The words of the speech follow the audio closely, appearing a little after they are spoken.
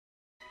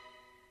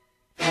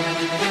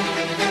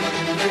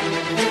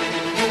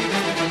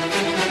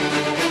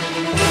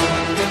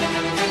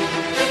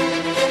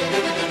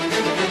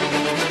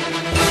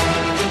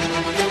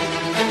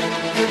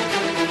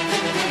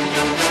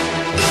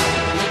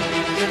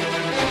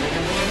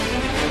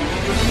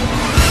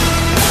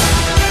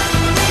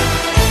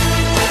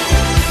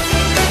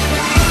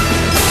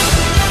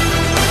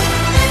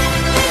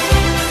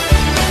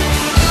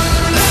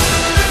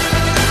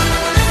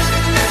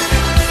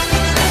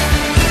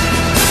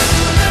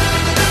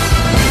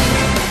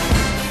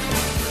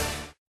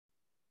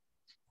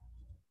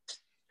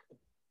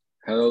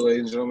Hello,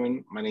 ladies and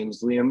gentlemen. My name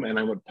is Liam, and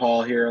I'm with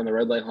Paul here on the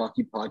Red Light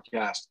Hockey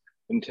Podcast.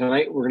 And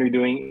tonight we're going to be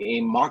doing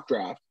a mock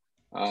draft.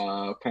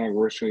 We're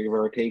just going to give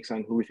our takes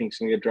on who we think is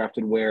going to get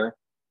drafted where,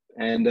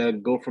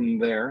 and go from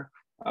there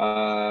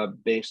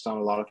based on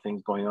a lot of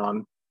things going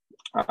on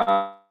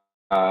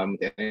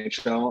the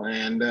NHL.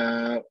 And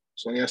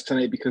so I guess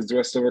tonight, because the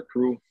rest of our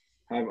crew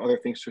have other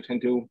things to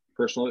attend to,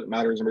 personal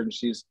matters,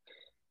 emergencies,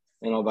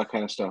 and all that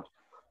kind of stuff.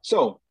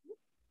 So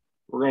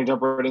we're going to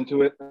jump right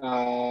into it.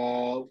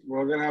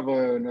 We're going to have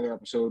another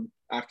episode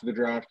after the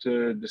draft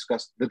to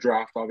discuss the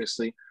draft,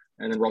 obviously.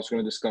 And then we're also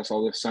going to discuss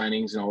all the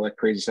signings and all that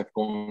crazy stuff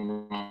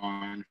going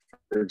on.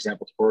 For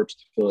example, Torps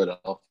to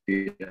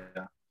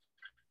Philadelphia,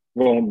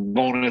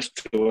 bonus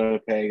to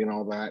Winnipeg and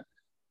all that.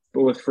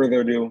 But with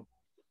further ado,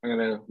 I'm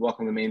going to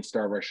welcome the main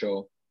star of our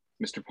show,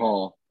 Mr.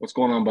 Paul. What's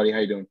going on, buddy? How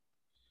you doing?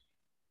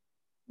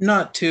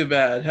 Not too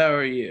bad. How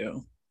are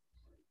you?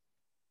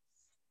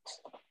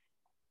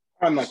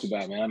 I'm not too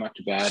bad, man. I'm not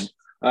too bad.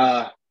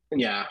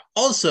 Yeah.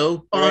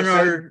 Also, Like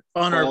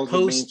on our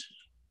post,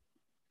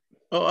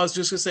 I was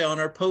just gonna say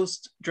on our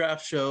post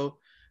draft show,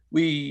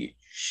 we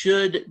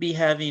should be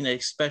having a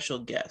special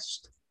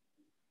guest.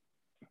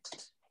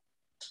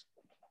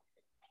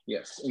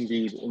 Yes,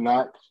 indeed, and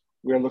that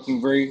we are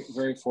looking very,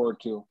 very forward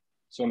to.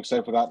 So I'm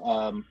excited for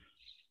that.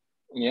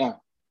 Yeah.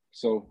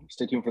 So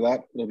stay tuned for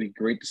that. It'll be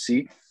great to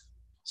see.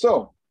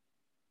 So,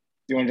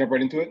 you want to jump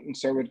right into it and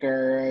start with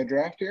our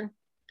draft here?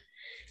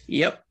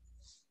 Yep.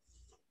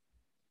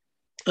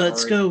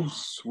 Let's go.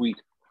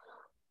 Sweet.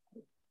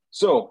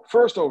 So,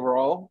 first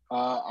overall,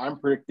 I'm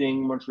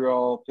predicting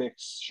Montreal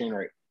picks Shane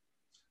Wright.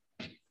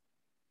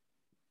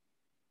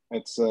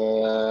 It's,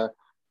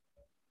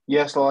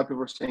 yes, a lot of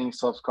people are saying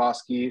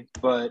Slafkovsky,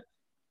 but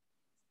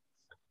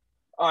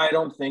I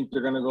don't think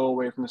they're going to go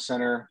away from the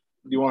center.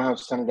 You want to have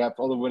center depth.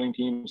 All the winning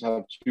teams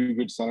have two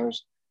good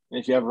centers. And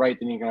if you have Wright,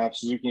 then you can have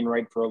Suzuki and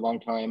Wright for a long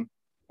time,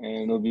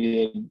 and it'll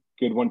be a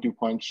good 1-2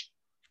 punch.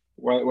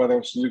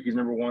 Whether Suzuki's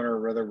number one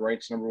or whether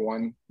Wright's number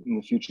one in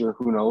the future,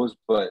 who knows?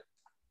 But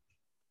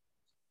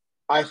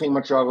I think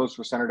Montreal goes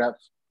for center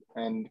depth,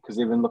 and because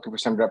they've been looking for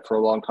center depth for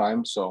a long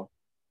time. So,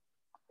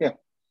 yeah,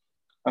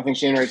 I think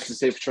Shane Wright's the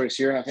safe choice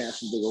here, and I think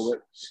that's a big over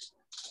it.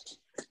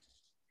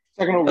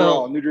 Second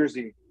overall, New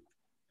Jersey.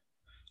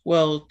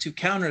 Well, to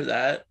counter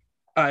that,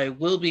 I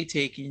will be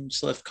taking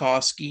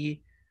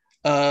Slafkovsky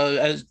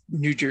as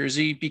New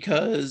Jersey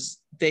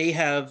because they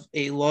have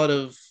a lot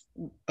of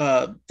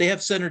they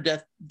have center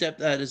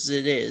depth as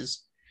it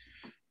is.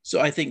 So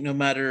I think no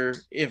matter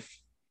if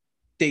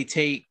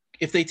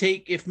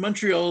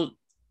Montreal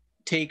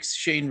takes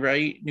Shane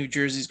Wright, New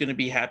Jersey's going to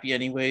be happy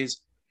anyways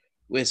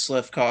with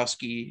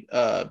Slafkovsky,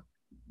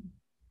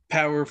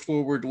 power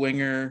forward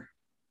winger.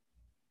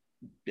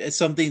 It's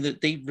something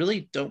that they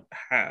really don't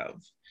have.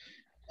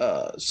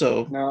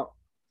 So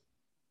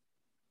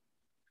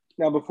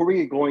now before we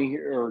get going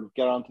here or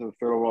get on to the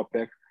third overall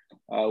pick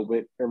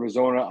with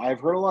Arizona, I've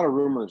heard a lot of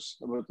rumors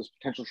about this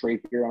potential trade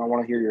here, and I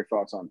want to hear your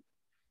thoughts on it.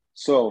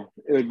 So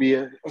it would be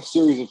a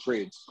series of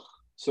trades.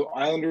 So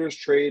Islanders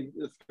trade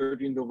the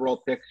 13th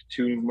overall pick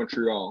to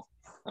Montreal,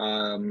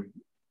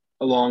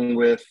 along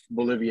with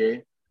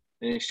Bolivier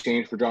in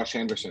exchange for Josh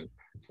Anderson.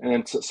 And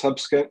then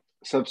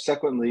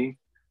subsequently,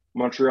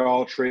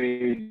 Montreal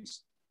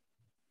trades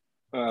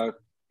a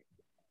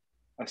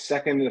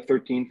second, the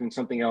 13th, and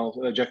something else,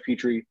 Jeff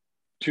Petrie,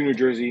 to New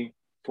Jersey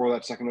for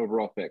that second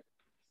overall pick.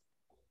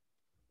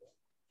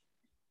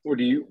 What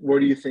do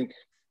you think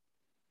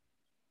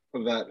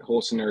of that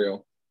whole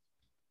scenario?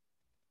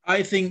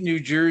 I think New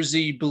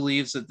Jersey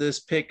believes that this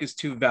pick is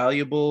too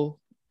valuable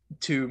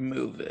to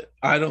move it.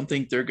 I don't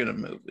think they're going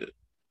to move it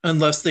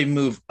unless they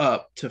move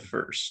up to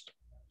first.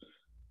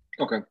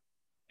 Okay.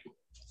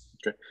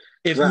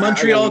 If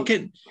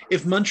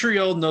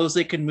Montreal knows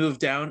they can move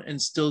down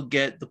and still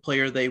get the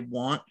player they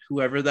want,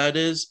 whoever that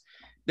is,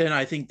 then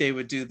I think they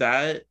would do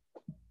that.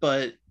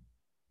 But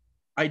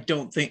I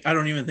don't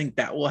even think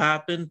that will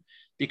happen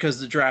because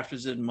the draft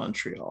is in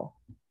Montreal.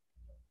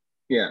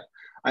 Yeah.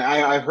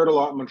 I've heard a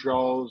lot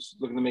Montreal's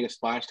looking to make a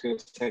splash to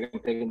get a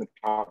second pick in the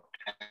top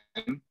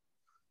 10.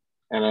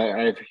 And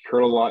I've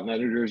heard a lot that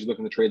New Jersey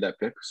looking to trade that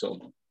pick.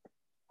 So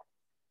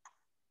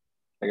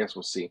I guess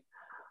we'll see.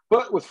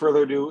 But with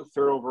further ado,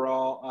 third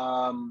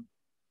overall,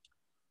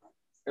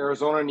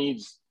 Arizona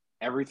needs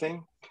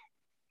everything.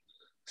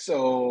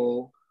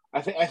 So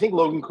I think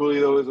Logan Cooley,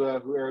 though, is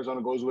who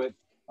Arizona goes with,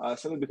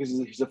 simply because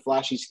he's a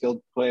flashy,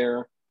 skilled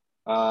player.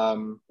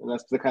 And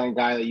that's the kind of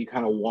guy that you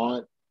kind of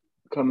want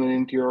coming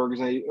into your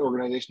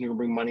organization who can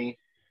bring money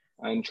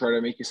and try to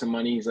make you some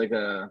money. He's like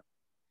a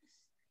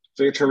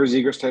Trevor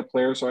Zegras type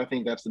player. So I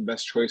think that's the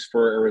best choice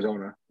for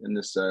Arizona in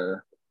this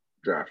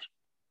draft.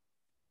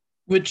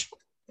 Which,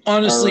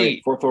 honestly,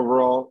 right, fourth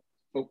overall.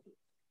 Oh.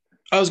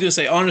 I was going to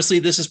say, honestly,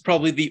 this is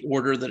probably the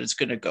order that it's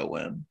going to go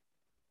in.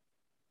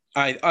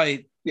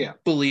 I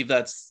believe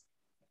that's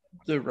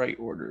the right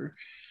order.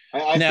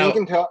 I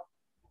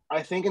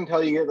think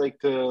until you get like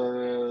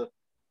to,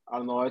 I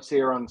don't know, I'd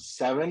say around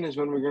 7 is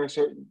when we're going to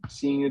start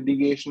seeing a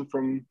deviation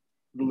from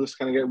the list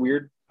kind of get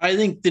weird. I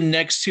think the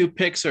next two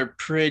picks are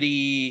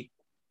pretty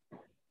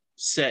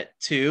set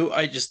too.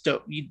 I just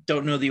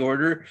don't know the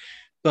order,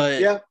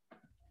 but Yeah.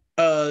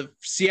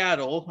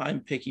 Seattle.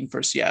 I'm picking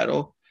for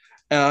Seattle.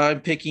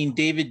 I'm picking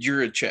David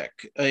Juracek,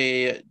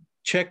 a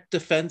Czech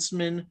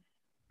defenseman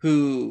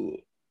who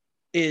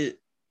it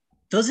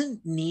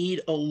doesn't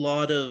need a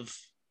lot of.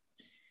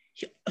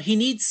 He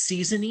needs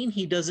seasoning.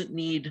 He doesn't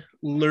need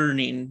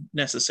learning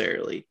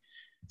necessarily.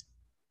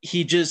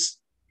 He does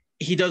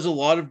a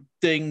lot of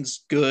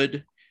things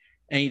good,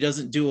 and he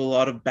doesn't do a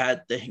lot of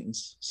bad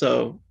things.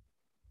 So,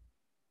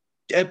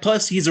 and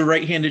plus, he's a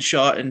right-handed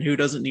shot, and who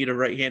doesn't need a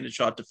right-handed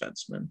shot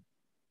defenseman?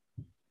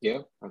 Yeah,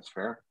 that's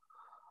fair.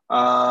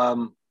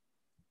 In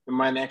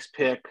my next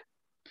pick,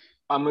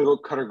 I'm gonna go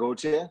Cutter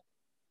Gauthier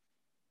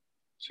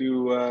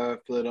to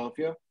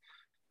Philadelphia,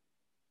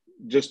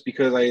 just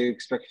because I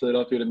expect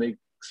Philadelphia to make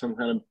some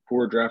kind of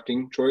poor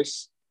drafting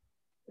choice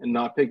and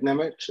not pick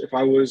Nemec. If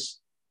I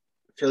was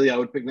Philly, I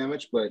would pick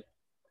Nemec, but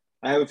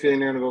I have a feeling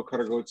they're gonna go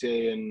Cutter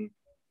Gauthier and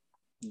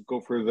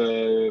go for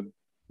the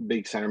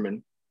big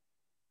centerman,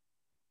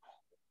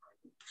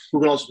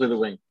 who can also play the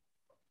wing.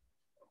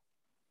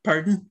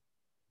 Pardon?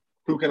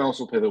 Who can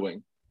also play the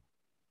wing.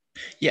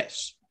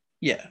 Yes.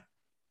 Yeah.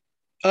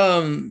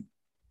 For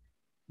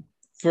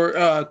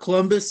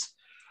Columbus,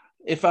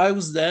 if I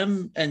was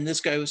them and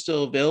this guy was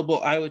still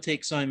available, I would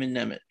take Simon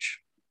Nemec.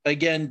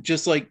 Again,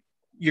 just like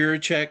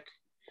Juracek,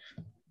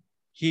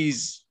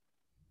 he's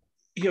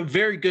a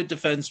very good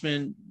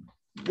defenseman.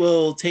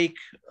 Will take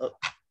a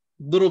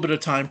little bit of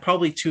time,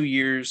 probably 2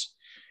 years,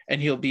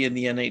 and he'll be in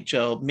the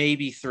NHL,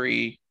 maybe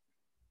 3.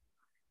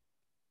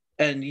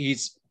 And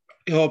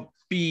he'll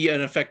be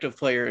an effective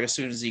player as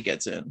soon as he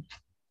gets in.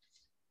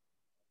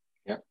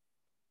 Yeah.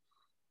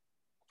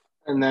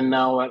 And then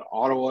now at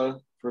Ottawa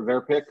for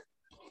their pick.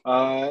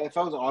 If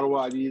I was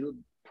Ottawa, I'd be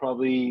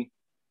probably,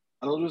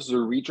 I don't know if this is a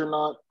reach or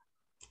not.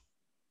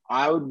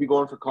 I would be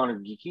going for Connor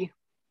Geekie,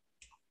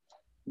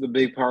 the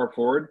big power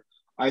forward.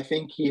 I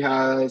think he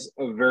has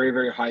a very,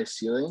 very high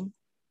ceiling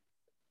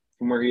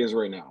from where he is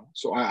right now.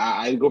 So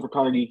I go for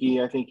Connor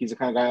Geekie. I think he's the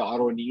kind of guy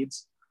Ottawa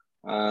needs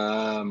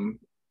to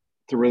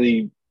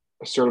really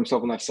assert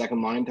himself on that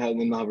second line, to have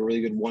them have a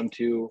really good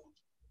 1-2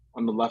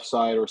 on the left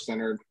side or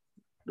center,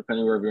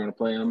 depending wherever you want to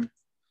play him.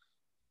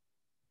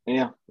 And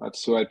yeah,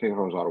 that's who I'd pick if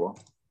I was Ottawa.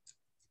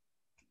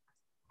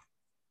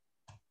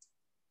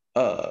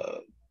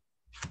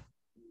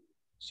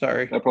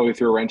 Sorry. That probably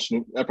threw a wrench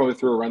in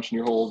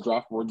your whole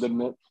draft board,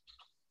 didn't it?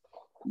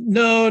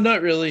 No,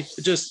 not really.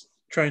 Just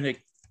trying to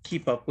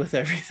keep up with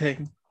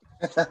everything.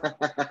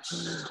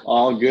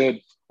 All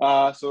good.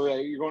 So yeah,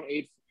 you're going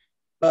 8th.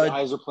 The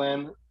eyes are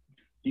playing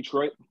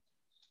Detroit.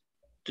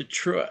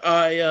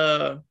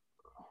 I'm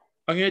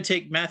going to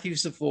take Matthew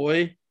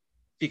Savoy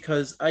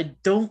because I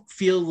don't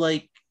feel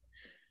like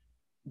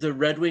the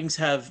Red Wings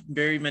have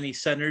very many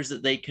centers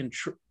that they can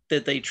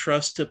that they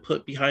trust to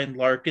put behind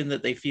Larkin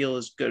that they feel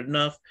is good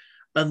enough,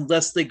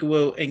 unless they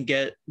go out and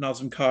get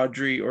Nazem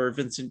Kadri or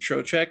Vincent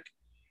Trocheck,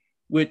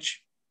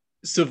 which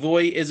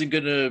Savoy isn't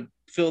going to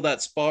fill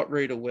that spot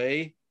right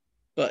away,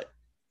 but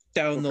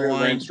down the line,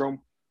 Ryan Strome.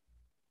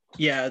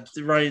 Yeah,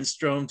 Ryan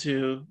Strome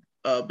too.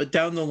 But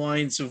down the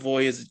line,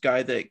 Savoy is a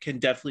guy that can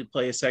definitely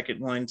play a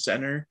second line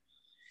center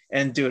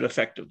and do it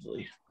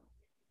effectively.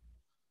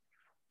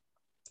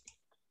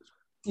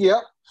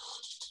 Yeah.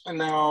 And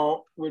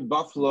now with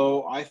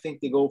Buffalo, I think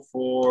they go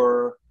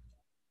for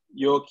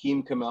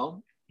Joakim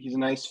Kamel. He's a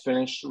nice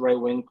Finnish right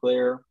wing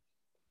player.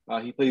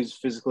 He plays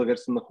physical,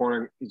 gets in the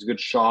corner. He's a good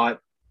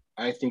shot.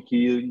 I think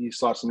he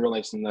slots in real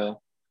nice in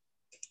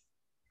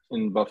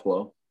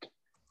Buffalo.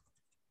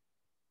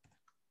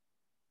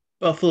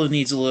 Buffalo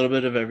needs a little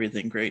bit of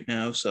everything right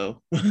now,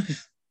 so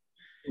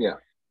yeah.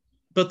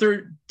 But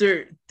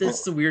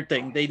that's the weird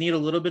thing. They need a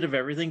little bit of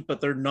everything,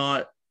 but they're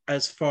not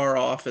as far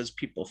off as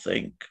people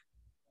think.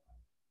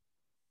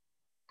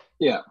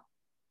 Yeah.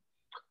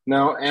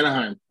 Now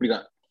Anaheim, what do you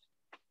got?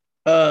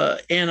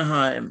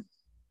 Anaheim.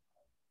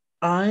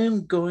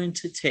 I'm going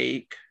to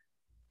take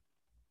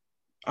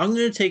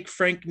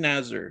Frank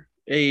Nazar,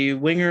 a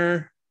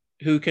winger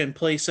who can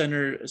play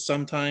center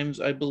sometimes,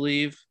 I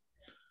believe,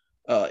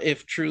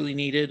 if truly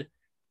needed.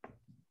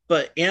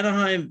 But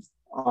Anaheim,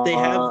 they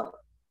have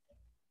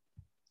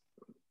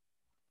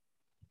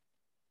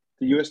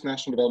the U.S.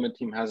 national development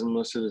team has him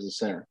listed as a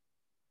center.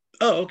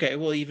 Oh, okay.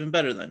 Well, even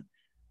better then.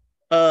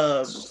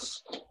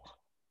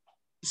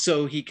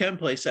 So he can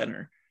play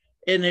center,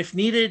 and if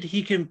needed,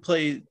 he can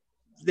play.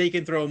 They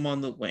can throw him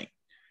on the wing.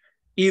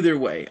 Either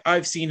way,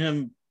 I've seen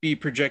him be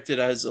projected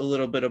as a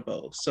little bit of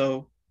both.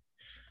 So,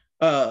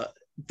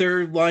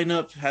 their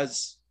lineup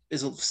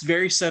is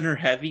very center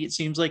heavy. It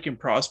seems like in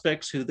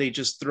prospects who they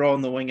just throw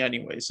on the wing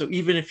anyway. So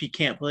even if he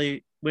can't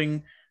play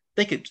wing,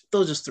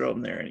 they'll just throw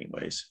him there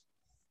anyways.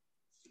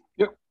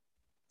 Yep.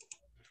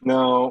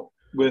 Now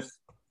with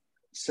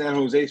San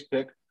Jose's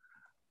pick,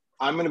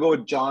 I'm going to go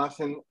with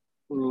Jonathan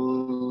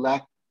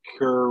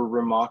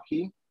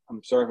Lekkerimäki.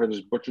 I'm sorry if I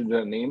just butchered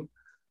that name.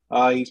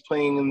 He's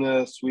playing in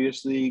the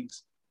Swedish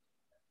leagues.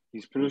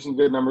 He's producing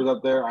good numbers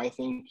up there. I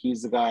think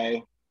he's the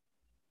guy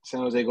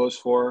San Jose goes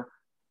for.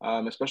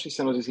 Especially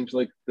San Jose seems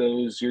like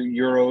those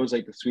Euros,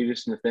 like the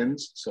Swedish and the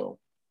Finns. So,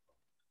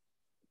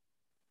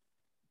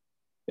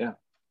 yeah.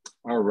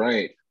 All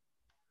right.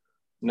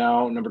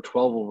 Now, number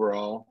 12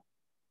 overall,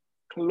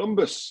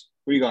 Columbus.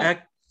 What do you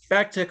got?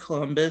 Back to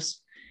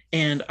Columbus.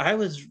 And I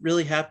was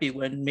really happy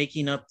when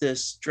making up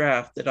this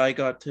draft that I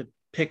got to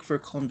pick for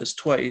Columbus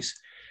twice,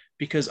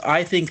 because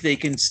I think they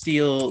can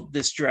steal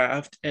this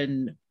draft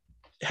and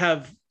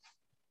have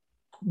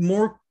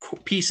more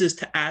pieces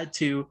to add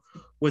to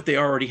what they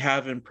already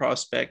have in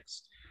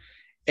prospects.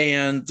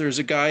 And there's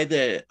a guy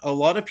that a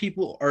lot of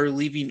people are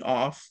leaving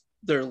off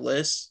their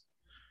list,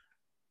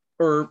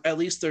 or at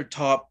least their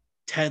top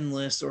 10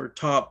 lists or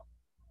top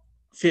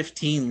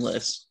 15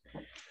 lists.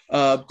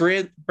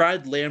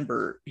 Brad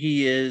Lambert,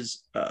 he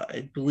is,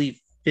 I believe,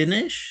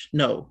 Finnish?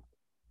 No.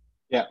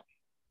 Yeah.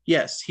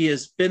 Yes, he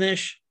is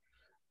Finnish.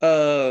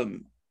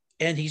 And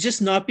he's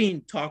just not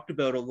being talked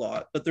about a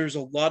lot, but there's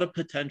a lot of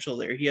potential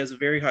there. He has a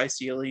very high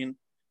ceiling.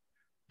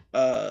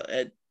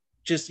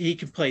 He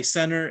can play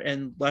center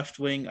and left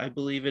wing, I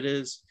believe it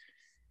is.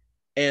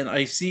 And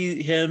I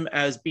see him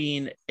as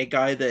being a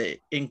guy that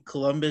in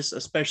Columbus,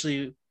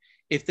 especially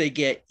if they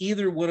get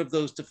either one of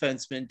those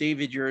defensemen,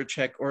 David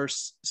Jiricek or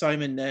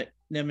Simon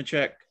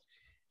Nemechek,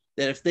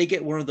 that if they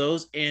get one of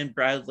those and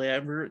Brad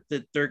Lambert,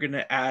 that they're going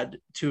to add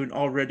to an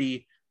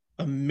already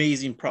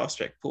amazing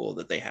prospect pool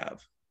that they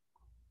have.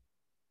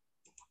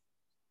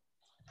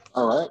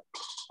 All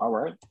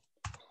right.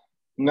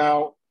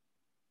 Now,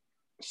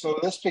 so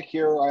this pick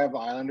here, I have the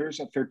Islanders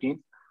at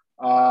 13th.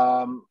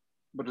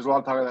 But there's a lot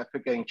of talk about that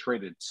pick getting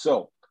traded.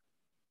 So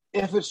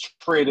if it's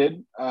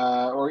traded,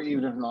 or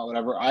even if not,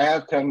 whatever, I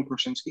have Kevin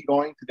Krasinski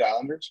going to the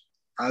Islanders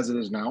as it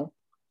is now.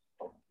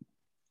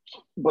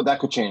 But that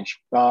could change.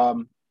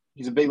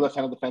 He's a big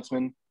left-handed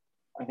defenseman.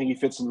 I think he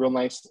fits in real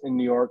nice in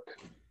New York.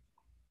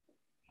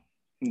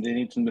 They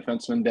need some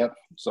defenseman depth.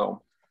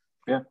 So,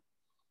 yeah.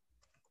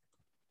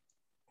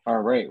 All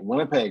right.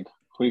 Winnipeg.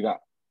 Who you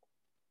got?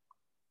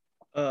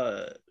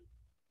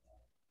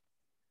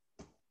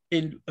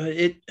 Did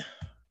I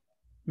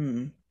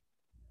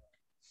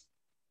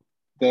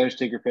just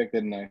take your pick,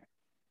 didn't I?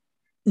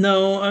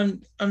 No,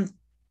 I'm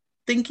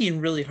thinking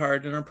really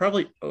hard, and I'm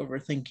probably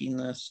overthinking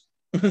this.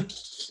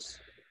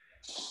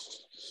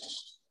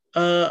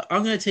 I'm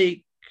gonna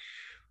take.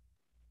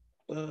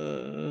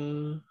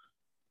 Oh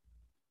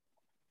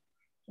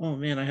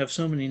man, I have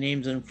so many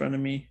names in front of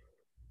me.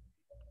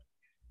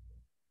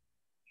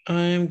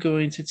 I'm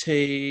going to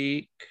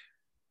take.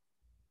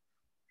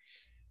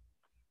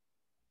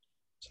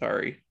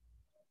 Sorry.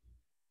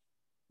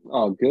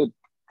 Oh, good.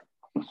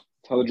 That's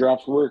how the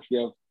drafts work.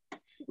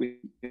 We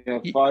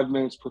have 5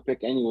 minutes per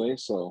pick anyway,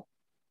 so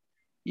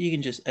you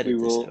can just edit.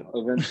 We will this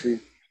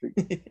eventually.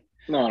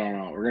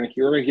 No. We're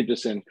gonna keep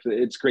this in because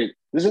it's great.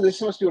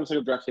 This must be what it's like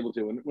a draft table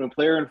too. When a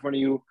player in front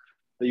of you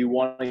that you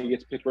want to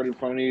get picked right in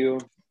front of you,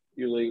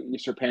 you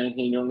start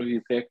panicking. You don't know who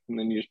you pick, and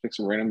then you just pick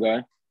some random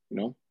guy. You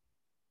know.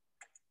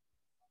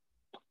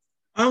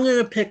 I'm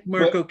gonna pick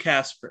Marco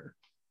Kasper.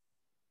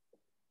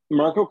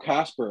 Marco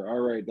Kasper. All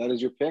right, that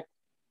is your pick.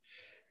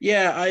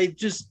 Yeah,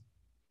 it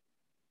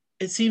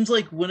seems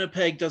like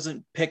Winnipeg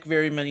doesn't pick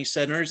very many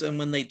centers, and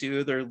when they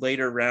do, they're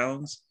later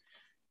rounds.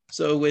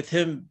 So with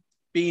him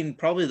being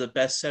probably the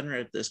best center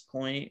at this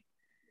point,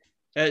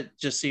 that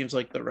just seems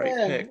like the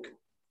right pick.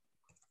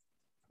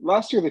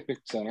 Last year they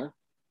picked center.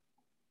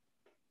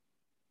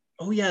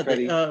 Oh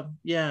yeah,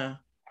 yeah.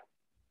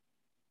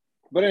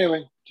 But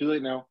anyway, too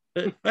late now.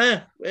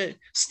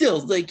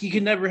 Still, like, you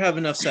can never have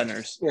enough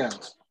centers. Yeah.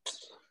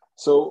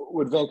 So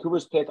with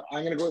Vancouver's pick,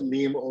 I'm going to go with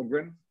Liam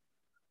Öhgren.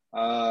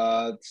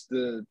 It's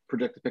the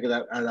projected pick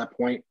at that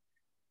point.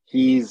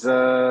 He's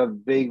a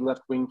big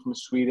left wing from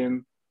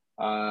Sweden.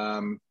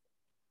 Probably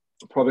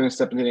going to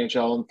step into the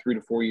NHL in 3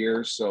 to 4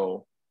 years.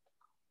 So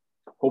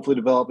hopefully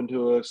develop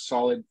into a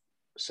solid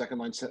second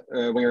line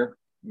winger.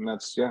 And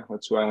that's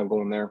who I have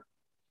going there.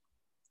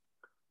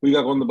 Who you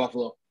got going to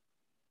Buffalo?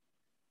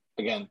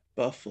 Again.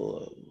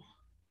 Buffalo.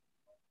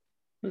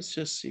 Let's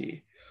just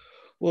see.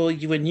 Well,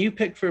 when you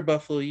picked for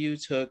Buffalo, you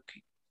took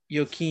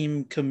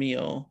Joakim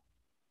Camille.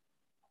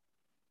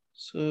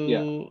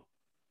 So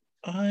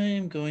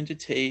I'm going to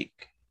take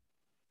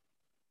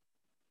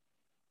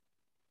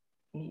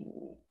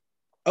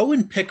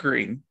Owen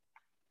Pickering.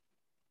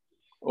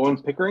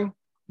 Owen Pickering?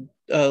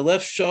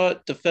 Left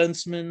shot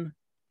defenseman.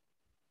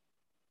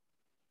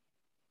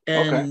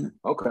 And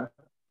okay.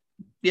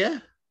 Yeah.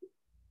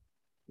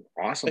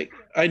 Awesome.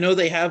 I know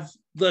they have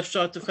left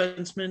shot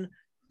defensemen,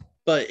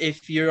 but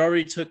if you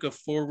already took a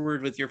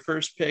forward with your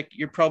first pick,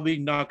 you're probably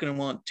not going to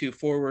want 2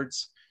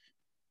 forwards.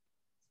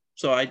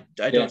 So I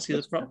don't see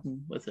the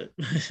problem with it.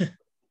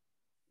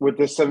 With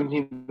the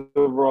 17th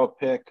overall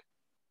pick,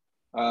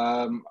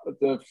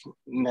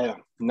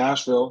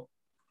 Nashville,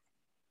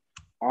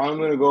 I'm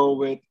going to go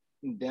with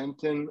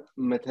Denton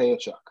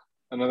Mateychuk,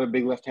 another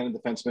big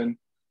left-handed defenseman.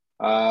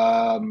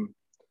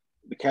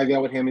 The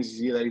caveat with him is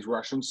that he's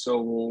Russian,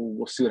 so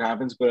we'll see what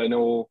happens. But I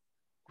know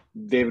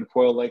David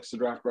Poile likes to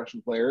draft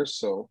Russian players,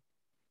 so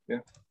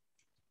yeah.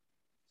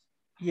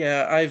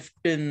 Yeah, I've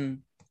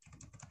been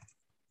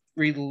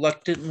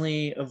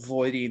reluctantly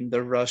avoiding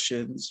the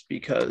Russians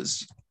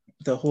because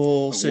the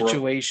whole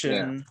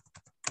situation.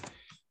 Yeah.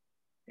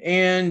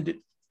 And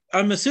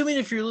I'm assuming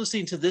if you're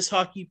listening to this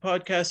hockey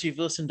podcast, you've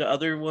listened to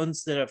other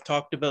ones that have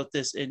talked about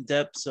this in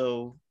depth,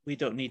 so we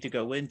don't need to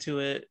go into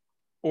it,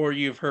 or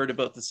you've heard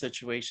about the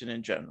situation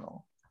in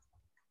general.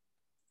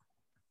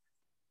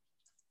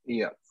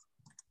 Yeah.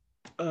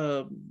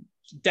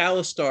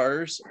 Dallas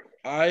Stars,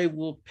 I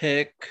will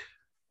pick.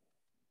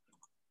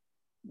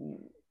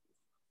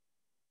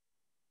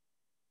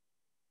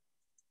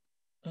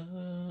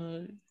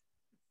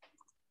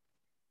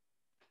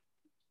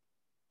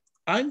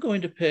 I'm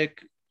going to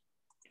pick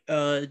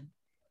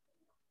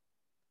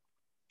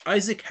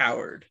Isaac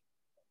Howard.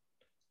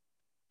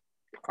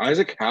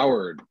 Isaac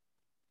Howard.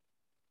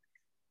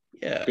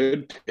 Yeah.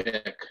 Good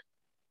pick.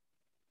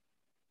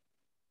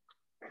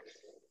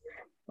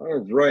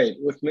 All right.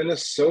 With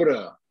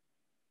Minnesota,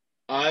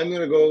 I'm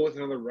going to go with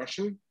another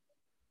Russian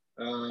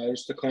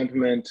just to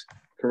compliment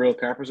Kirill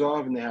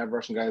Kaprizov, and they have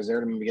Russian guys there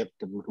to maybe get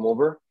to come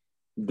over.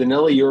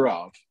 Danila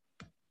Yurov.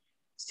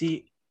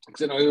 See,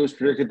 because I know he was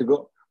predicted to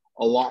go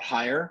a lot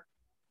higher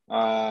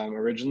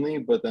originally,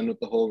 but then with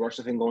the whole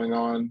Russia thing going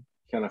on,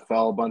 kind of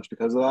fell a bunch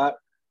because of that.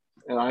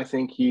 And I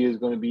think he is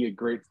going to be a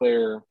great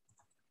player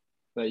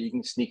that you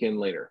can sneak in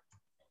later.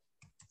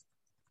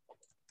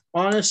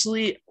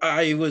 Honestly,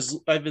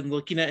 I've been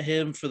looking at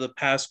him for the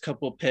past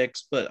couple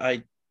picks, but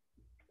I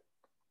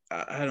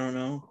don't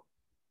know.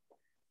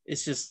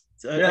 It's just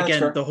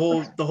again the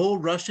whole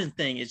Russian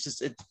thing. It's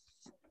just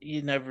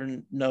you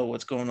never know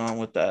what's going on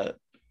with that.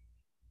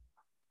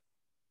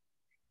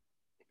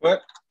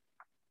 But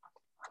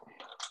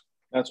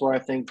that's why I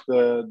think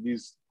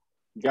these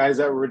guys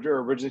that were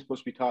originally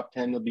supposed to be top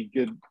 10 will be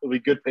good. It'll be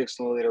good picks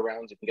in the later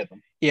rounds if you get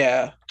them.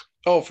 Yeah.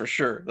 Oh, for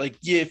sure. Like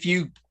if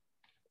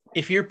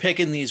you're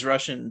picking these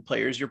Russian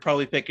players, you're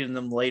probably picking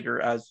them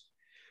later, as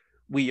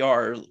we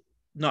are,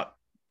 not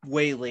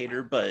way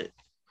later, but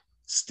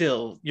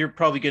still, you're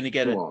probably going to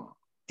get a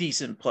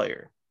decent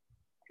player.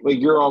 Like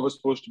you're always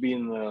supposed to be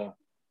in the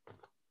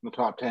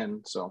top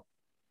 10, so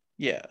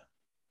yeah.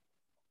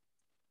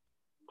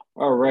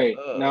 All right,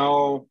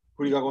 now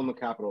who do you got on the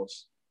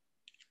Capitals?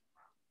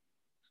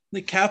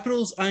 The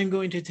Capitals, I'm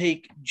going to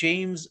take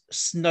James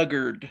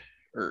Snugard.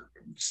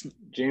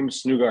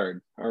 James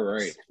Snugard. All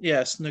right.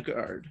 Yeah,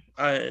 Snugard.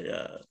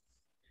 I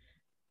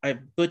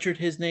butchered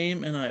his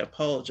name, and I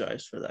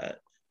apologize for that.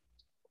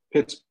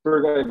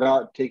 Pittsburgh, I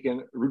got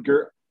taken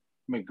Rutger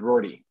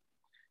McGroarty.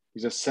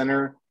 He's a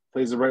center,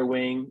 plays the right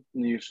wing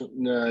in the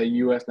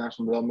U.S.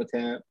 National Development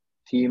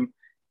Team.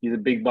 He's a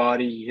big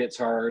body. He hits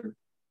hard.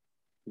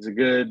 He's a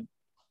good,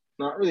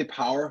 not really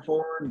power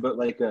forward, but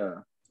like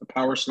a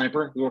power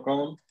sniper, we'll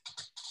call him.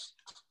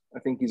 I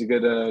think he's a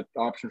good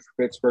option for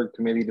Pittsburgh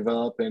to maybe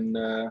develop and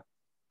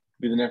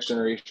be the next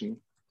generation.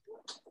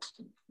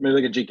 Maybe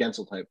like a Jake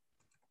Gensel type.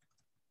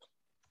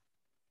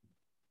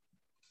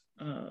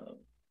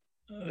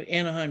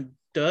 Anaheim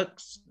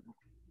Ducks.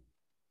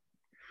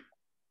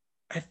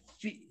 I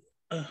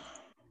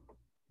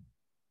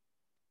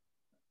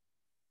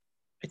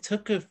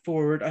took a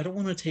forward. I don't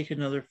want to take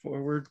another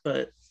forward,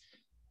 but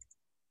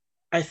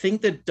I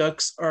think the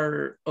Ducks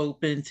are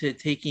open to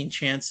taking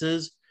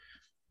chances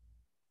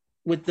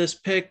with this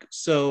pick.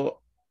 So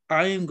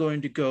I am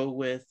going to go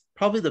with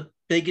probably the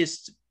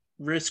biggest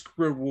risk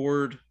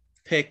reward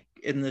pick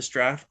in this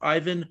draft,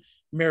 Ivan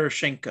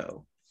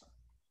Marashenko.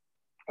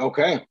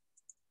 Okay.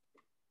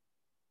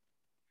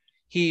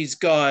 He's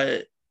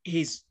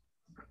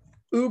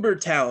uber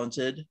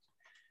talented,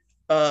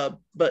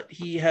 but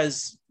he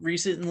has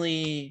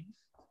recently,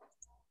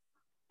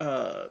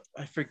 I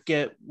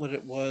forget what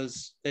it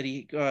was that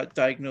he got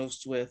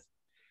diagnosed with.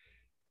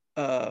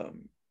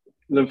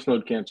 Lymph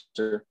node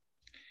cancer.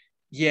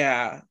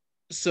 Yeah.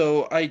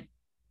 So I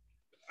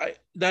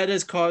that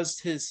has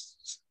caused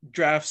his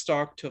draft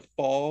stock to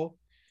fall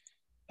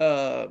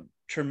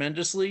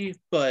tremendously,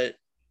 but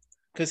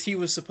because he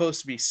was supposed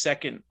to be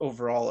second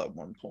overall at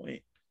one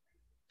point.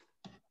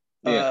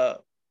 Yeah.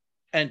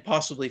 And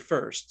possibly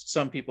first.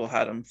 Some people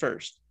had him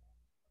first.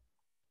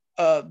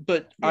 But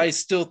yeah. I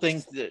still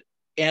think that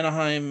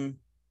Anaheim,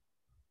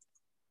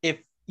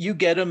 if you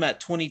get him at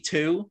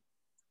 22,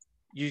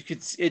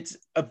 it's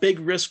a big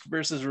risk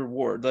versus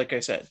reward, like I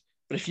said.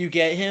 But if you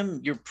get him,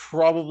 you're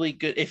probably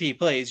good. If he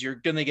plays, you're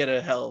going to get a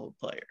hell of a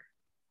player.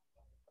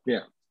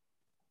 Yeah.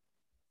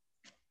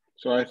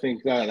 So I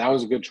think that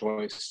was a good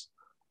choice.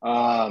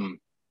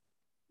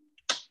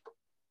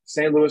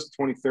 St. Louis,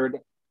 23rd.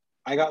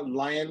 I got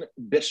Lion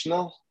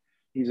Bishnell.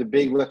 He's a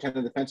big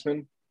left-handed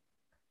defenseman.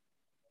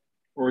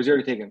 Or is he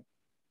already taken?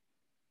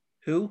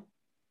 Who?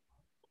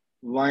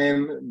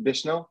 Lion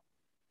Bishnell?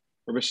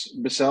 Or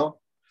Bissell?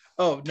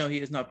 Oh, no, he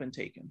has not been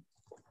taken.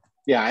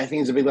 Yeah, I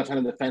think he's a big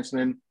left-handed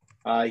defenseman.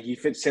 He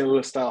fits St.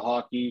 Louis style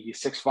hockey.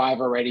 He's 6'5"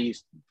 already.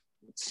 He's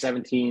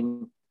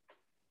 17.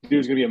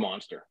 Dude's going to be a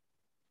monster.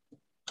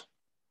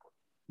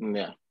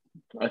 Yeah.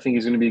 I think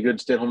he's going to be a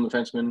good stay-at-home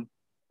defenseman.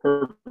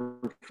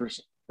 Perfect for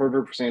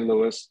St.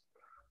 Louis.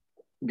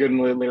 good in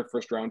the later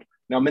first round.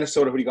 Now,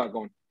 Minnesota, who do you got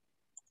going?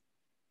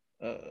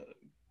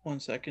 1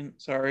 second.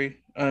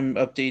 Sorry. I'm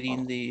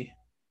updating the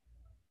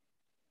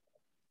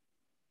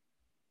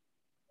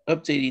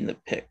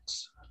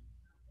picks.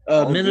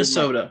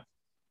 Minnesota.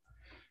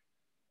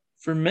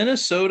 For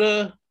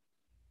Minnesota,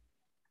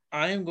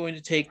 I am going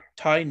to take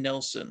Ty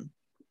Nelson.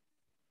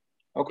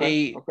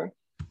 Okay.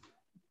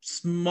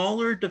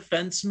 Smaller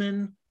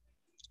defenseman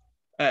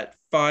at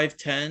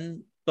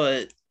 5'10",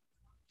 but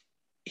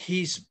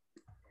he's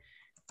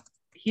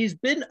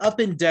been up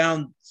and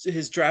down.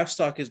 His draft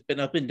stock has been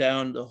up and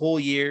down the whole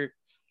year.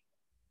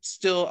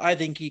 Still, I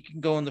think he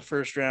can go in the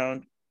first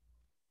round.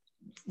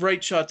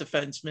 Right shot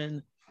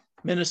defenseman.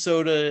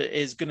 Minnesota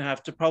is going to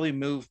have to probably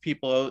move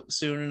people out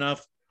soon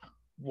enough.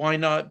 Why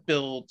not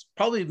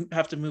probably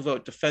have to move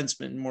out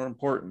defensemen, more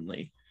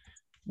importantly.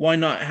 Why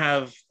not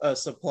have a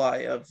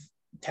supply of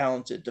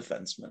talented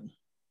defensemen?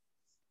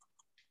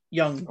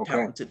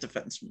 Talented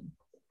defensemen.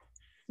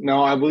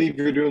 No, I believe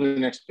you're doing the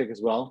next pick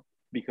as well,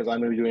 because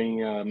I'm going to be doing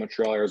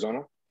Montreal,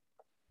 Arizona.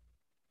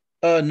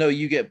 No,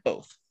 you get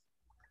both.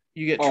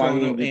 You get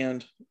Toronto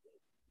and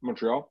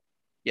Montreal?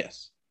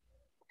 Yes.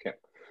 Okay.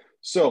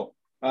 So,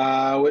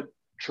 with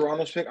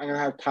Toronto's pick, I'm going to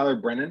have Tyler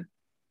Brennan,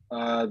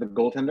 the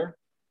goaltender,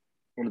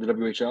 one of the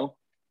WHL.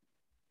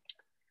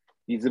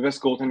 He's the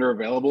best goaltender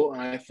available,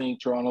 and I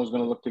think Toronto is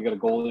going to look to get a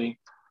goalie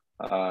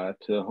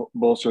to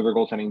bolster their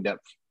goaltending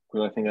depth,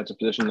 because I think that's a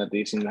position that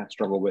they seem to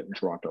struggle with in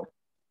Toronto.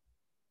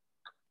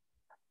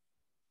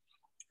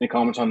 Any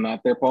comments on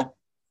that there, Paul?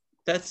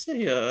 That's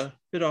a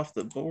bit off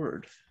the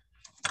board.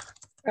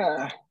 It's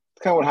kind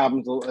of what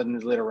happens in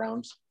his later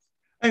rounds.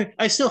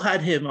 I still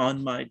had him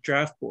on my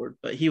draft board,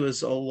 but he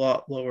was a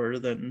lot lower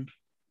than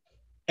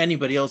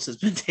anybody else has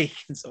been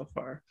taken so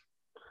far.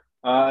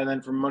 And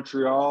then from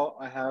Montreal,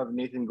 I have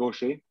Nathan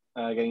Gaucher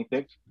getting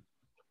picked.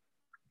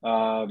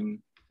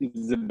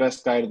 He's the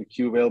best guy to the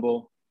queue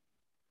available.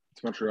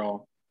 It's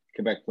Montreal,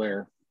 Quebec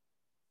player.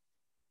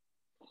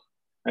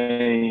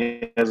 And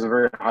he has a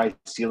very high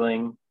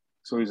ceiling.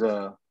 So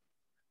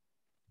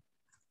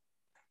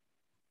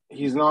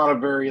he's not a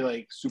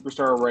very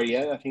superstar right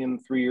yet. I think in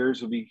 3 years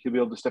he'll be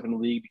able to step in the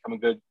league, become a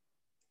good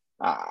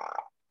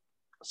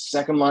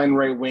second line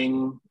right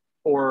wing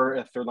or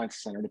a third line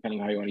center, depending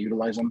on how you want to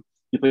utilize him.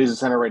 He plays the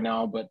center right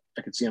now, but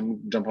I could see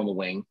him jump on the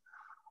wing.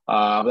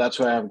 But that's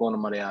what I have going to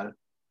Montreal.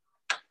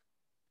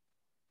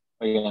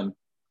 Again,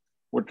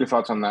 what's your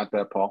thoughts on that,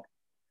 Paul?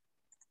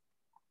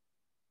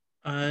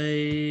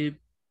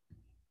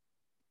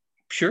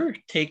 Sure,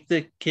 take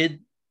the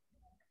kid.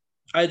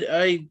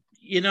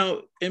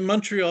 In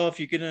Montreal, if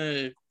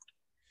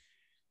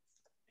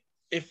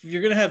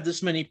you're gonna have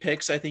this many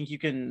picks, I think you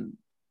can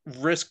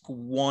risk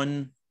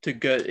one to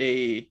get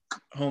a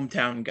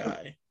hometown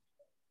guy.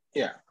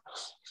 Yeah.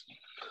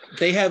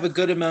 They have a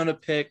good amount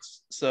of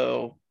picks,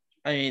 so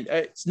I mean,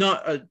 it's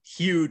not a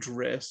huge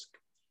risk,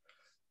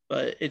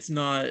 but it's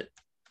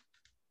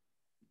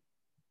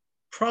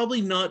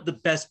probably not the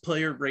best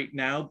player right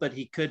now, but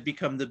he could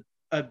become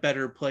a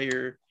better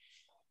player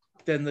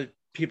than the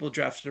people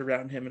drafted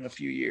around him in a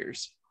few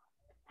years.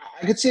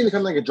 I could see him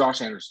become like a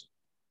Josh Anderson.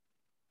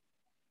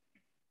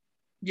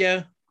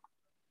 Yeah.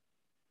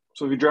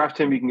 So if you draft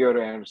him, you can go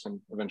to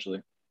Anderson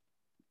eventually.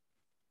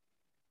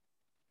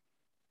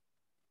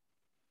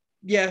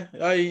 Yeah,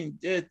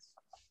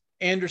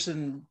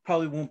 Anderson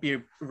probably won't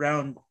be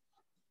around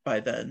by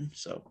then,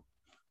 so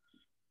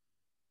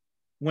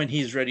when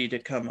he's ready to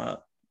come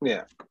up.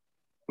 Yeah.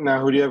 Now,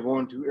 who do you have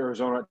going to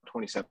Arizona at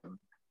 27?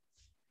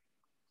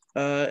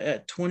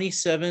 At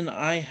 27,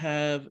 I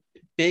have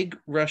big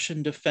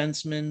Russian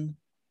defenseman,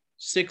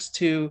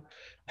 6'2",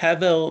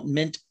 Pavel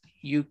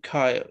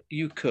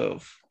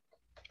Mintyukov.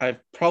 I've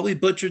probably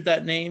butchered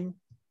that name.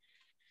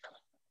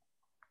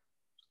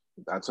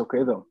 That's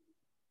okay, though.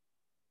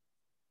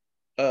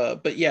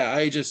 But yeah,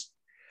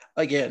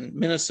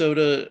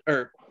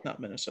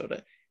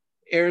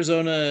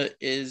 Arizona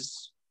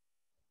is,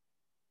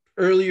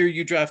 earlier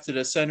you drafted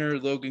a center,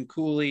 Logan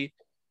Cooley.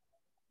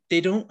 They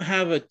don't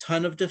have a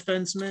ton of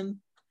defensemen,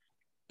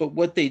 but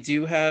what they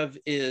do have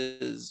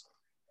is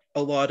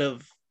not a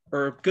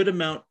good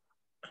amount.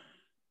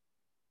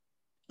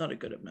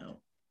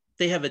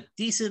 They have a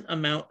decent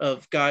amount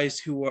of guys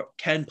who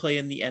can play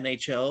in the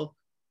NHL.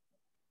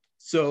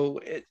 So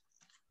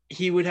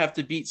he would have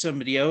to beat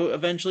somebody out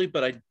eventually,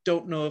 but I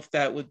don't know if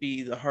that would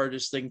be the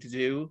hardest thing to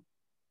do.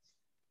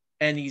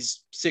 And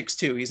he's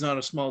 6'2". He's not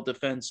a small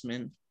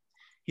defenseman.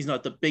 He's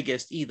not the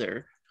biggest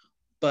either.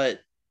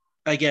 But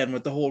again,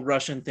 with the whole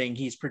Russian thing,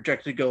 he's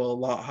projected to go a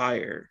lot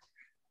higher.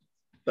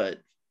 But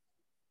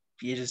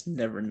you just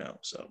never know.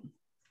 So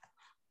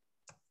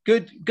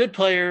good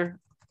player.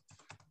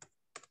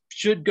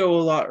 Should go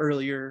a lot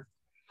earlier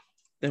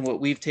than what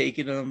we've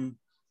taken him.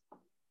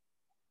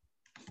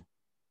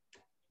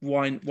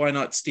 Why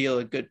not steal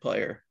a good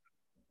player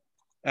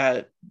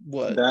at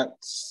what?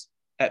 That's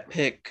at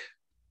pick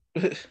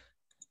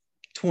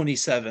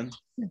 27.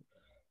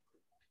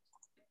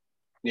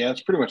 Yeah,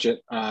 that's pretty much it.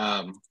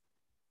 From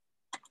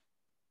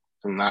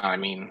that, I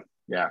mean,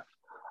 yeah.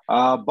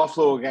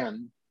 Buffalo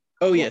again.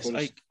 Oh yes,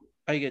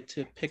 I get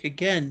to pick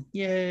again.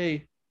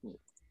 Yay!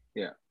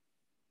 Yeah.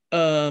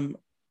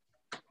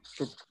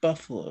 For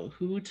Buffalo,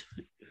 who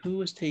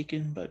was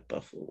taken by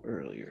Buffalo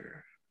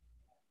earlier?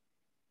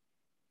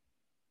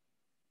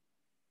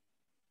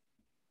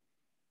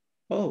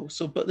 Oh,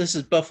 but this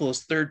is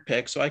Buffalo's third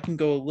pick, so I can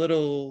go a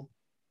little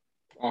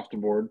off the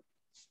board.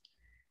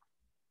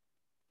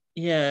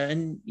 Yeah,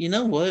 and you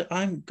know what?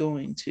 I'm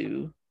going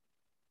to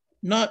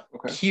not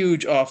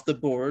huge off the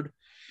board,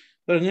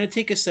 but I'm going to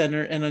take a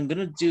center, and I'm going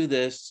to do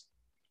this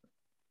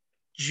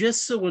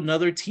just so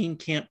another team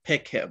can't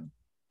pick him.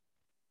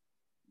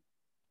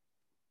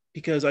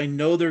 Because I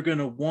know they're going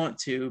to want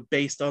to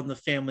based on the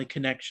family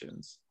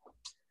connections.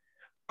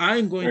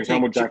 I'm going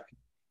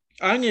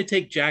to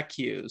take Jack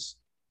Hughes.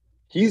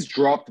 He's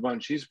dropped a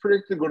bunch. He's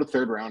predicted to go to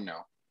third round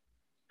now.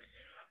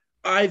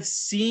 I've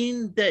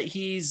seen that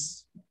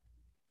he's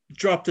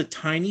dropped a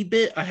tiny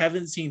bit. I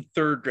haven't seen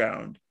third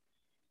round.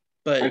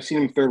 But I've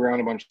seen him third round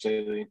a bunch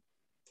lately.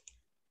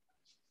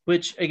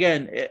 Which,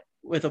 again,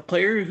 with a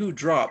player who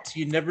drops,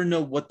 you never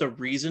know what the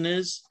reason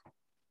is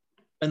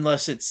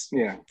unless it's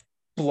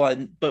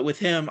blunt. But with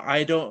him,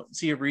 I don't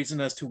see a reason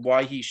as to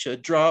why he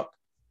should drop.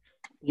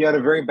 He had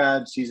a very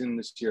bad season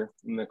this year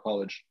in the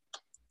college.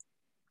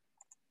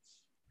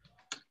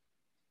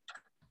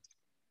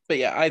 But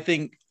yeah, I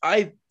think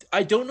I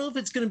don't know if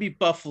it's going to be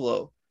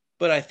Buffalo,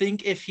 but I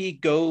think if he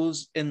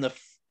goes in the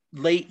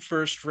late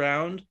first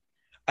round,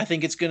 I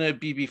think it's going to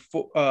be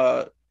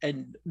before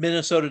and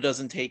Minnesota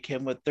doesn't take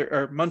him with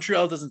or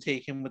Montreal doesn't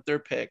take him with their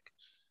pick,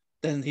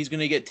 then he's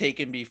going to get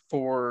taken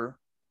before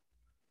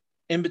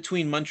in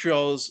between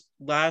Montreal's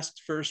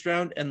last first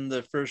round and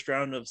the first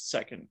round of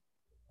second.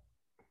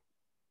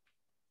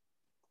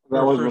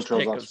 That was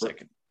Montreal's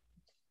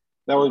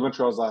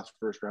last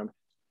first round.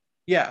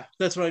 Yeah,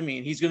 that's what I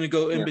mean. He's going to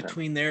go in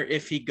between there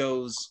if he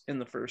goes in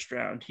the first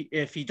round.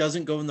 If he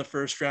doesn't go in the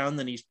first round,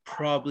 then he's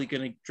probably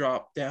going to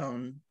drop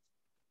down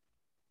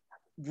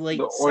late.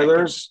 The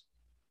Oilers,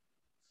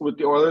 with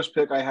the Oilers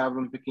pick, I have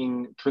them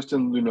picking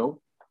Tristan Luneau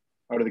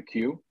out of the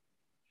queue.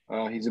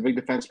 He's a big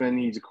defenseman.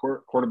 He's a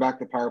quarterback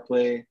the power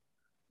play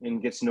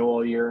and gets no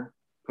all year,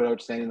 put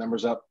outstanding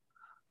numbers up.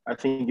 I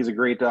think he's a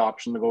great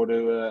option to go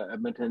to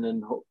Edmonton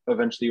and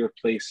eventually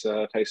replace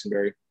Tyson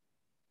Barrie.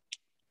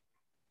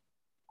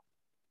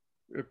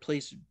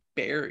 Replace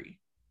Barrie.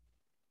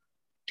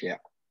 Yeah.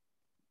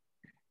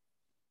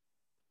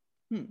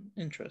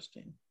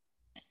 Interesting.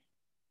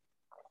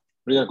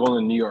 What do you got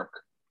going in New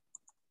York?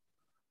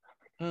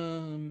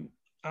 I'm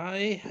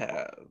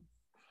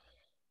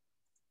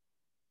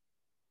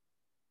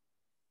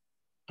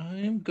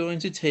going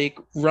to take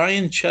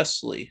Ryan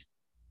Chesley.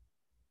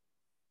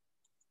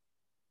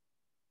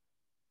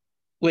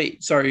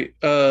 Wait, sorry.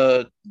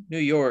 New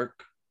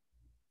York.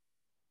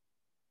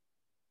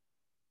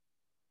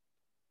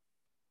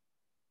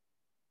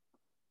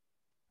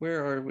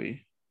 Where are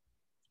we?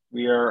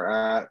 We are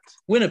at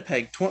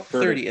Winnipeg,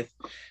 30th.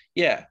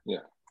 Yeah.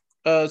 Yeah.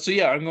 So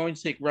yeah, I'm going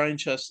to take Ryan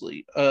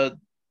Chesley.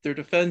 Their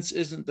defense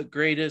isn't the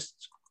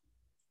greatest,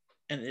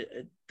 and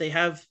they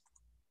have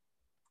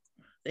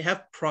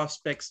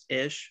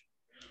prospects-ish.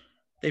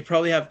 They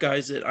probably have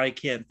guys that I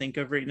can't think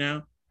of right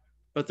now,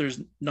 but there's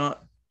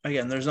not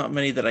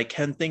many that I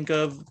can think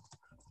of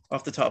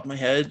off the top of my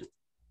head.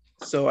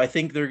 So I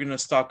think they're going to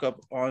stock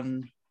up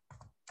on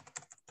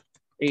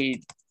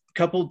a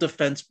couple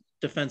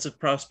defensive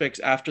prospects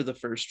after the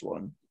first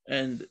one.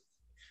 And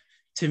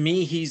to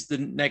me, he's the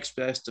next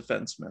best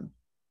defenseman.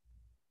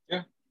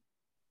 Yeah,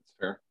 that's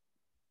fair.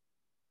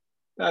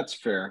 That's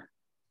fair.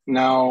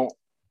 Now,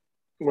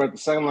 we're at the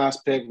second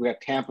last pick. We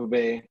got Tampa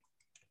Bay.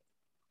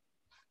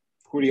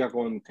 Who do you got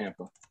going in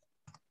Tampa?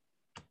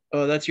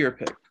 Oh, that's your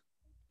pick.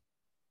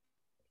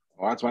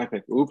 Oh, that's my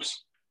pick.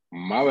 Oops.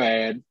 My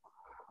bad.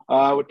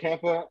 With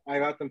Tampa, I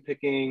got them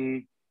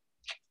picking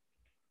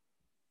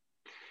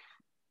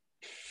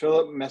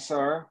Philip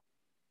Messar.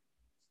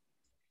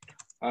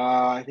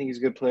 I think he's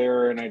a good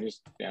player, and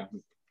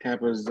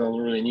Tampa doesn't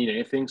really need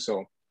anything,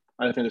 so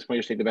I think this might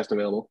just take the best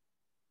available.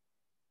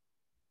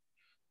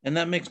 And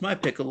that makes my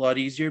pick a lot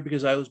easier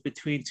because I was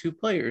between two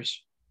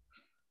players.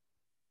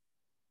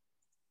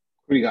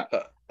 Who do you got?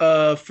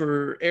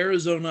 For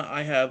Arizona,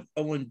 I have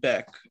Owen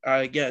Beck.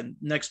 Again,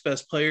 next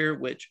best player,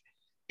 which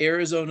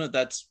Arizona,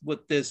 that's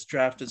what this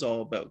draft is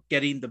all about,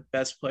 getting the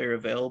best player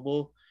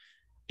available.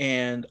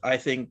 And I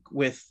think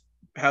with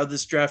how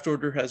this draft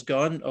order has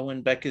gone,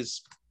 Owen Beck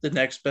is the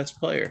next best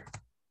player.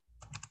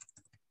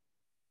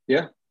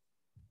 Yeah.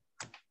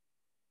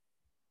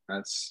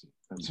 That's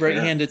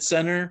right-handed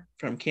center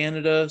from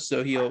Canada,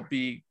 so he'll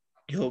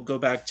go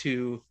back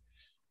to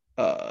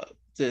the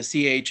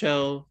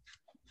CHL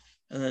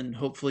and then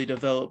hopefully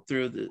develop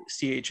through the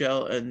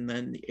CHL and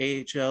then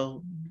the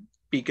AHL,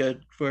 be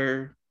good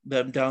for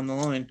them down the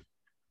line.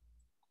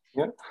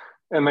 Yeah.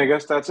 And I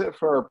guess that's it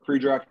for our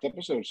pre-draft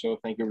episode. So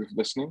thank you for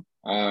listening.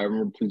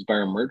 Remember, please buy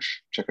our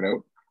merch. Check it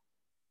out.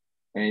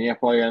 And yeah,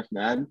 Paul, you have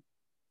to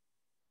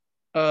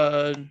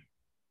add?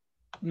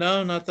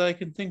 No, not that I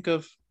can think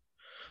of.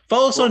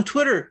 Follow us on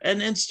Twitter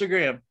and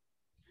Instagram.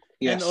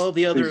 and all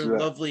the other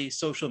lovely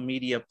social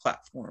media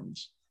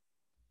platforms.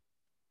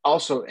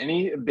 Also,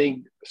 any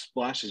big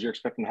splashes you're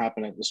expecting to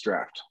happen at this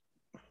draft?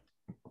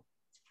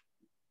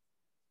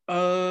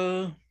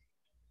 I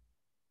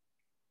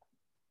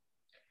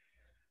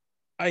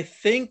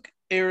think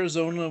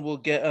Arizona will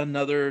get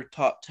another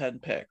top 10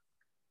 pick.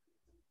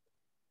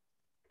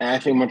 And I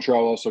think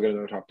Montreal will also get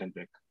another top 10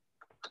 pick.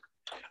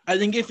 I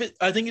think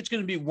it's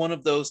going to be one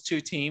of those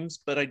two teams,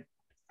 but I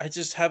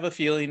just have a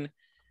feeling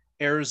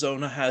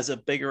Arizona has a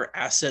bigger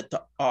asset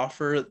to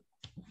offer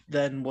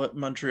than what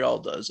Montreal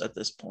does at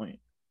this point.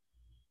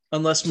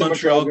 Unless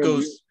Montreal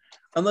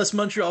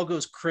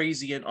goes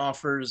crazy and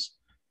offers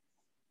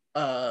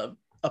a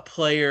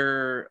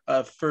player,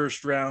 a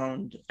first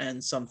round,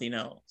 and something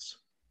else.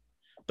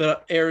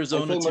 But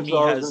Arizona to me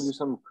has.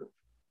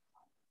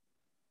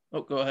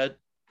 Oh, go ahead.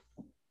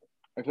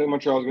 I think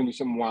Montreal is going to do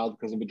something wild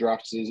because the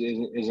draft is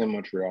in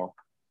Montreal.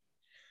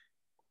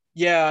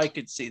 Yeah, I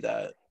could see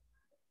that.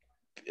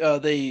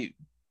 They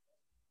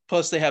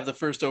have the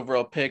first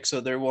overall pick, so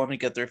they want to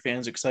get their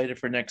fans excited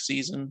for next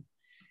season.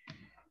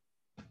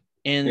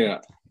 And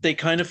they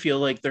kind of feel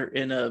like they're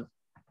in a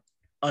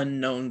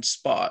unknown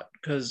spot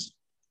because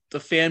the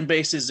fan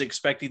base is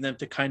expecting them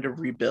to kind of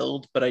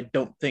rebuild, but I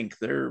don't think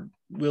they're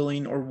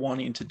willing or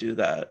wanting to do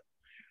that.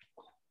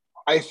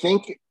 I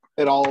think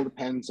it all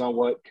depends on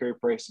what Carey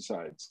Price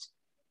decides.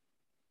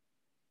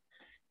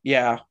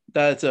 Yeah,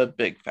 that's a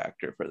big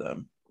factor for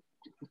them.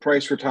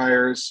 Price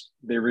retires,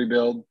 they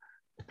rebuild.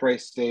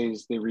 Price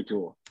stays, they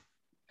retool.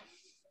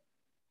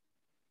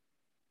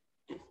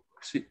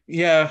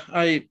 Yeah,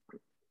 I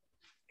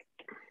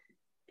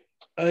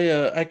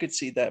could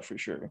see that for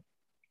sure.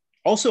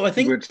 Also, I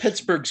think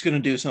Pittsburgh's going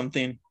to do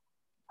something.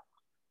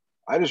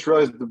 I just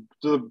realized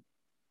the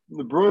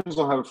Bruins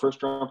don't have a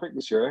first round pick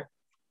this year, eh?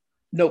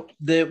 Nope,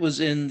 that was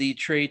in the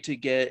trade to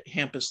get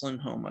Hampus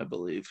Lindholm, I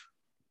believe.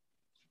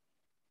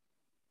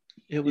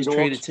 It was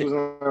traded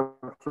to.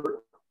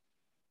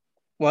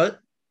 What?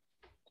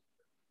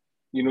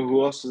 You know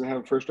who else doesn't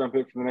have a first round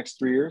pick for the next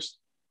 3 years?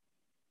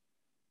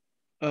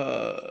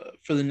 For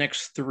the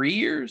next 3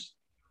 years?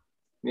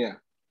 Yeah.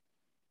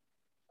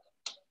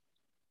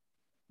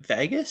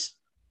 Vegas?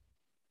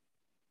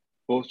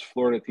 Both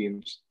Florida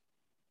teams.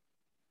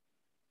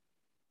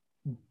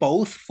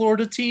 Both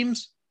Florida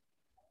teams?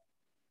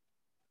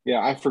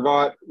 Yeah, I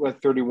forgot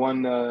what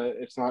 31.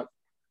 It's not.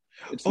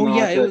 It's not.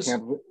 Yeah,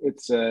 Tampa.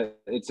 It's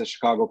a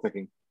Chicago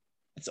picking.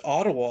 It's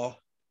Ottawa.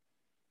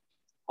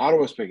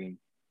 Ottawa's picking,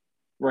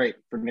 right,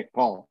 for Nick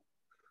Paul.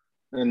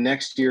 And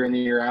next year and the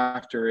year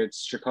after,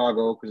 it's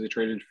Chicago because they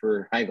traded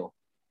for Heigl.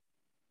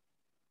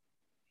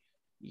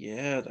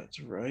 Yeah, that's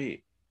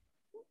right.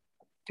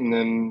 And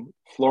then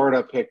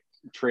Florida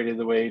traded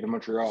away to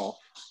Montreal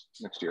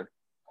next year.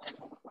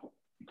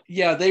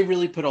 Yeah, they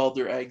really put all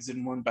their eggs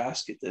in one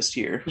basket this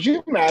year. Could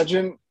you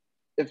imagine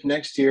if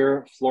next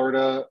year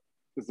Florida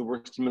is the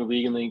worst team in the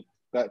league and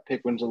that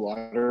pick wins the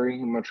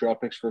lottery and Montreal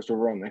picks first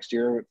overall next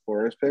year with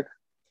Florida's pick?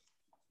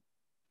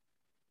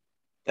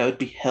 That would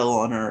be hell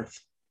on earth.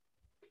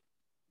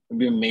 It'd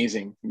be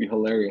amazing. It'd be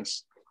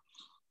hilarious.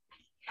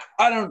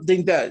 I don't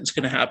think that's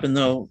going to happen,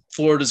 though.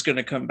 Florida's going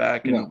to come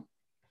back, and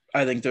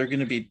I think they're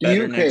going to be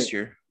better next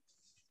year.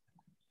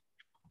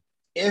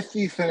 If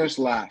you finish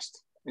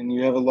last and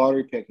you have a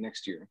lottery pick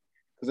next year,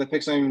 because that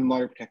pick's not even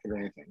lottery protected or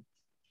anything.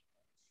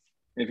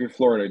 If you're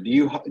Florida, do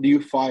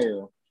you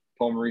fire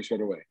Paul Maurice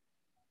right away?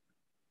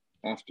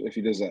 If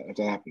he does that, if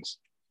that happens.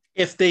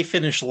 If they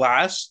finish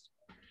last?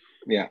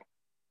 Yeah.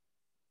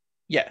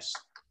 Yes.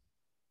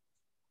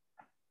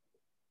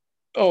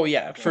 Oh,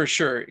 yeah, for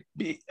sure.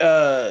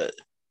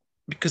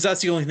 Because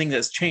that's the only thing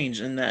that's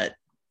changed in that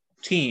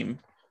team.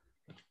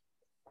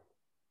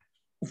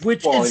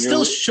 Which it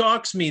still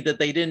shocks me that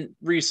they didn't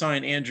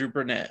re-sign Andrew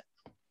Burnett.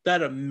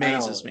 That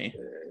amazes me.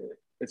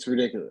 It's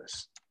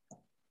ridiculous.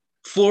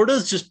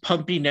 Florida's just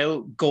pumping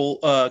out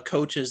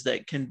coaches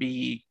that can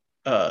be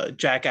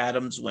Jack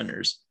Adams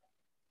winners.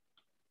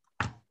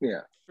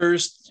 Yeah.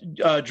 First,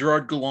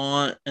 Gerard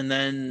Gallant, and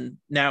then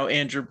now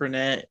Andrew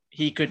Burnett.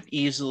 He could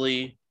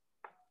easily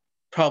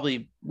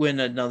probably win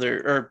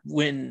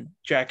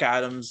Jack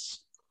Adams.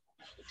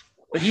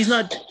 But he's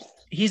not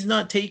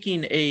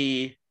taking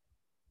a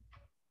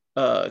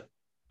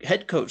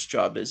head coach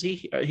job, is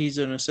he? He's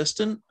an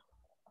assistant.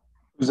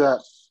 Who's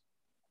that?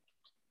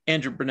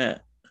 Andrew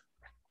Burnett.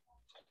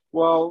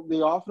 Well, they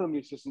offered him the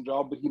assistant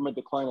job, but he might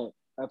decline it.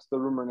 That's the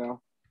rumor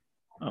now.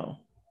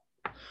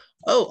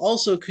 Oh,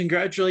 also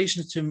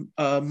congratulations to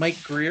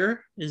Mike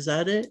Grier. Is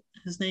that it?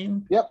 His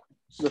name? Yep.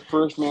 The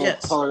first man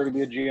of color to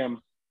be a GM.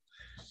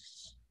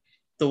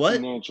 The what?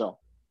 In the NHL.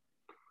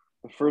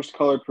 The first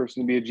colored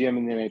person to be a GM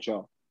in the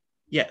NHL.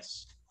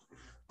 Yes.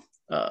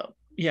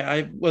 Yeah,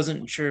 I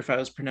wasn't sure if I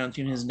was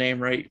pronouncing his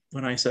name right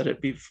when I said it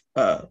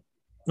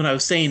when I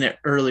was saying it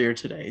earlier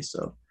today.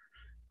 So,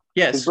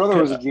 yes. His brother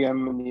was a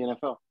GM in the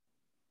NFL.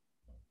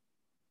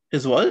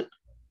 His what?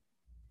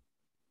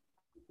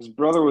 His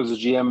brother was a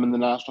GM in the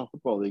National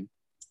Football League.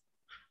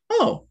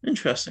 Oh,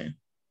 interesting.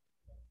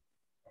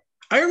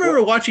 I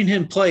remember watching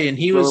him play, and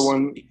he was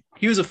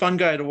He was a fun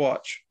guy to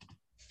watch.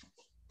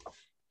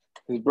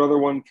 His brother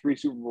won 3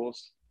 Super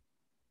Bowls.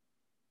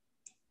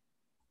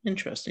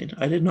 Interesting.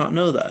 I did not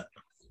know that.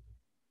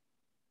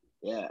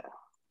 Yeah.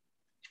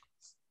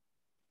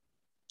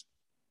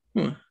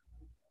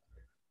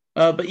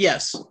 But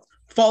yes,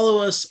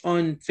 follow us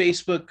on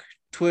Facebook,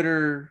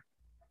 Twitter,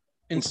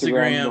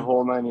 Instagram. The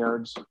whole 9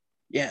 yards.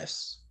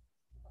 Yes.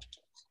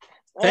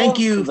 Thank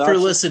you for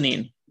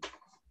listening.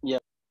 Yeah.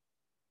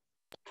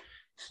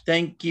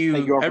 Thank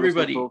you,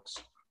 everybody. Folks.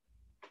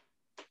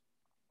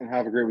 And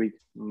have a great week.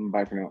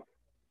 Bye for now.